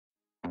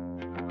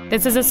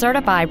This is a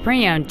certified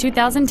pre-owned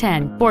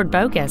 2010 Ford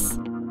Focus.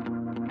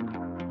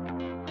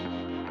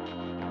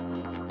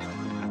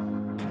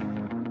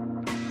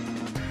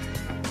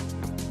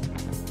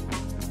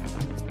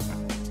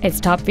 Its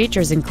top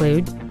features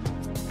include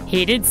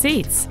heated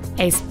seats,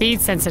 a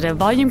speed-sensitive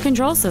volume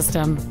control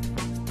system,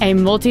 a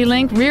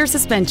multi-link rear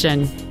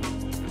suspension,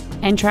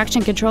 and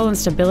traction control and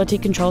stability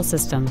control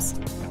systems.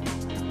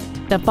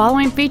 The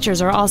following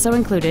features are also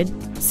included: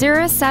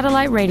 Sirius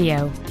satellite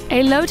radio,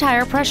 a low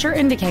tire pressure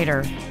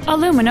indicator,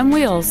 aluminum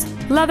wheels,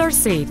 leather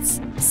seats,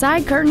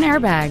 side curtain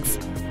airbags,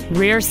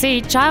 rear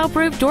seat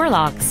child-proof door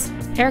locks,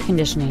 air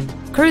conditioning,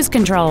 cruise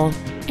control,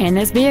 and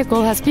this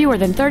vehicle has fewer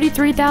than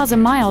 33,000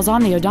 miles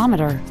on the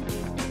odometer.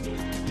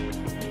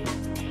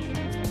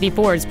 The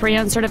Ford's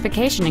pre-owned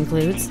certification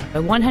includes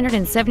a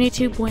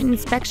 172-point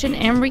inspection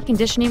and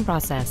reconditioning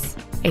process,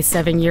 a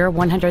 7-year,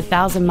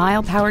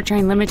 100,000-mile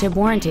powertrain limited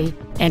warranty,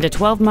 and a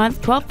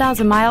 12-month,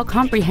 12,000-mile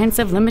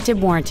comprehensive limited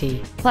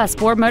warranty, plus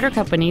Ford Motor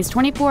Company's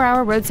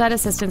 24-hour roadside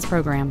assistance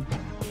program.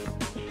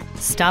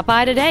 Stop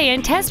by today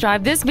and test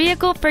drive this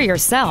vehicle for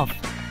yourself.